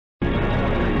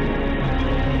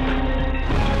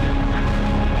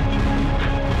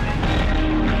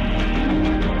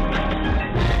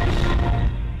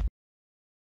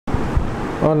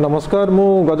नमस्कार मु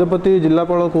गजपति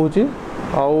जिलापाल कहूँ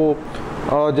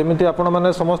जमीती आपण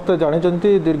मैंने समस्ते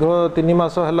जानते दीर्घ 3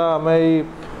 मास है आम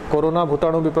कोरोना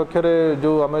भूताणु विपक्ष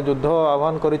जो आम युद्ध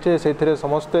आह्वान करें से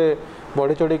समस्ते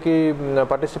बढ़ी चढ़ी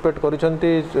पार्टिसिपेट कर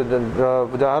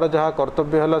जार जहाँ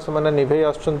कर्तव्य है से निभे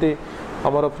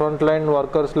आमर front line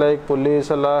workers like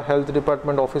police है हेल्थ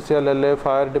डिपार्टमेंट ऑफिशियल है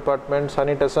फायर डिपार्टमेंट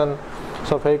सैनिटेशन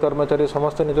सफाई कर्मचारी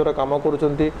समस्ते निजर काम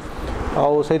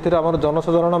कर आमर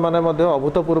जनसाधारण माने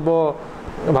अभूतपूर्व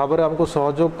भाव में आमको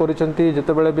सहयोग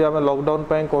करते भी आम लॉकडाउन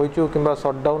कहीचु कि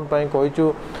सटडाउन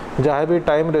कहीचु जहाँ भी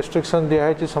टाइम रेस्ट्रिक्शन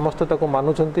दिखाई समस्ते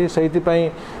मानुंट से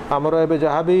आमर एवं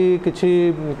जहाँ भी किसी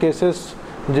केसेस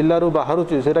जिलू बाहर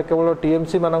से केवल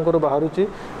टीएमसी मानक बाहर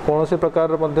कौन से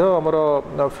प्रकार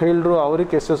आमर फील्ड रू आहरी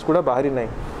केसेस गुड़ा बाहरी ना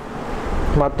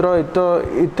मात्र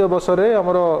इत बसरे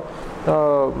आमर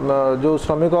जो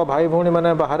श्रमिक भाई भौणी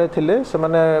मैंने बाहर थिले से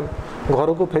माने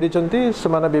घर को फेरी से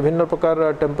माने विभिन्न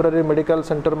प्रकार टेम्पररी मेडिकल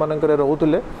सेंटर मानक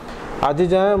रोते आज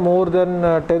जाए मोर देन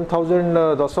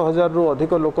 10,000 10,000 रु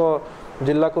अधिक लोक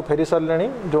जिला को फेरी सारे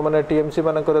जो मैंने टीएमसी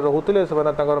मानक रोते से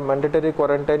मैंडेटरी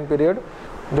क्वारंटाइन पीरियड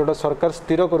जोटा सरकार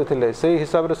स्थिर करते से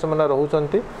हिसाब से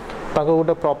रोचंती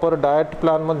गोटे प्रॉपर डाएट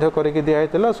प्लान करके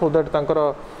दिखाई सो दैट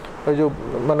जो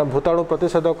माने भूताणु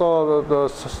प्रतिषेधक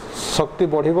शक्ति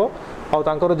बढ़िबो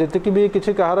आउर जी भी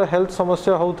किसी कहार हेल्थ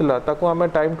समस्या होता ताकू आम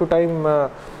time to time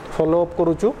follow up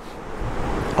करुचु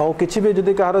आउ किसी भी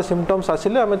जदि कहार सिम्पटम्स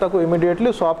आसिले आम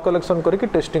इमिडिएटली स्वाब कलेक्शन करके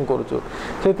टेस्टिंग करुचु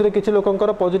से किसी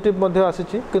लोकंकर पॉजिटिव आसी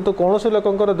किंतु कौन से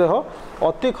लोकंकर देह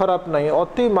अति खराब नहीं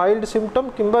अति माइल्ड सिम्पटम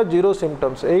किंबा जीरो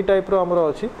सिम्पटम्स यही टाइप आमर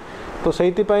अच्छी तो से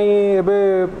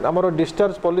आमर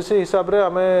डिस्चार्ज पॉलिसी हिसाब रे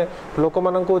आम लोक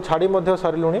मान छाड़ी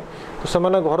सारूँ तो से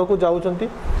घर को जाऊँच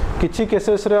किसी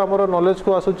केसेस रे आमर नॉलेज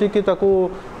को आसूची कि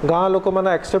गाँ लोक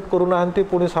मैंने एक्सेप्ट करूना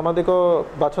पुणी सामाजिक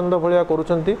बाछंद भाया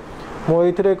करुँच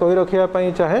मुझे कही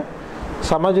रखापी चाहे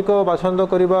सामाजिक बाछंद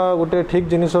करवा गोटे ठीक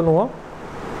जिनिस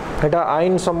नुह एटा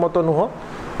आईन सम्मत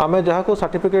नुह आम जहाँ को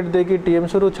सर्टिफिकेट देकी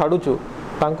टीएमसी रु छाड़ुचु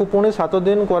तांकु पुणी 7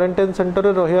 दिन क्वारंटाइन सेंटर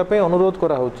रे रहिया अनुरोध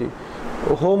कराउची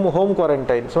होम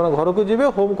क्वारंटाइन से घर को जी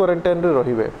होम क्वारंटाइन रे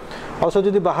रहिबे और से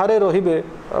जदि बाहर रहिबे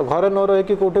घरे न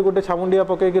रही कोटे गोटे छामुंडिया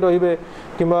पकईकी रहिबे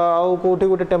किंबा आउ कोटे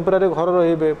गोटे टेम्पररी घर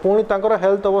रहिबे पुणी तांकर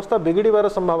हेल्थ अवस्था बिगड़बार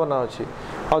संभावना अच्छी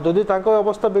और जदि तांको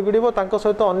अवस्था बिगड़ो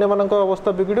सहित अन्य मानक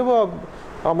अवस्था बिगड़ो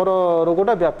आमर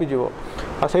रोगटा व्यापीज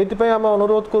से आम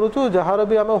अनुरोध करुचु जार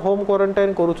भी आम होम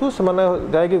क्वारंटाइन करुचु से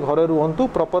जाकि घरे रुहतु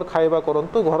प्रॉपर खाଇବା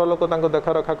करंतु घर लोक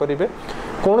देखा रखा करेंगे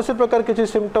कौन से प्रकार किसी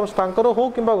सिम्पटम्स तांकर हो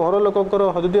कि घर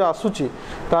लोकंकर जदि आसूची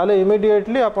ताले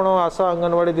इमिडिएटली आपण आशा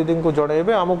अंगनवाड़ी दीदी को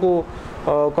जनइबे आमको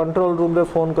कंट्रोल रूम रे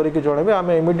फोन करके जनइबे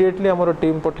आम इमिडिएटली आमर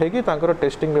टीम पठेकी तांकर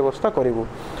टेस्टिंग व्यवस्था करूँ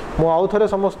मु आउ थे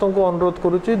समस्त को अनुरोध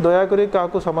करुच्ची दयाकोरी क्या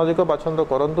सामाजिक बाछंद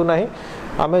करूँ ना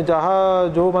आम जहाँ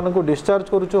जो मान डिस्चार्ज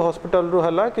करुचु हॉस्पिटल रू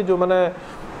है कि जो मैंने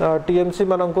टीएमसी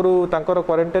मानकरू तांकर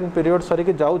क्वारंटाइन पीरियड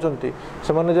सारिकी जाउचंती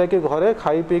से माने जाके घरे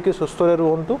खाई पी के सुस्थ रे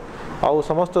रुहंतु आउ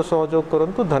समस्त सहयोग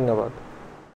करंतु धन्यवाद।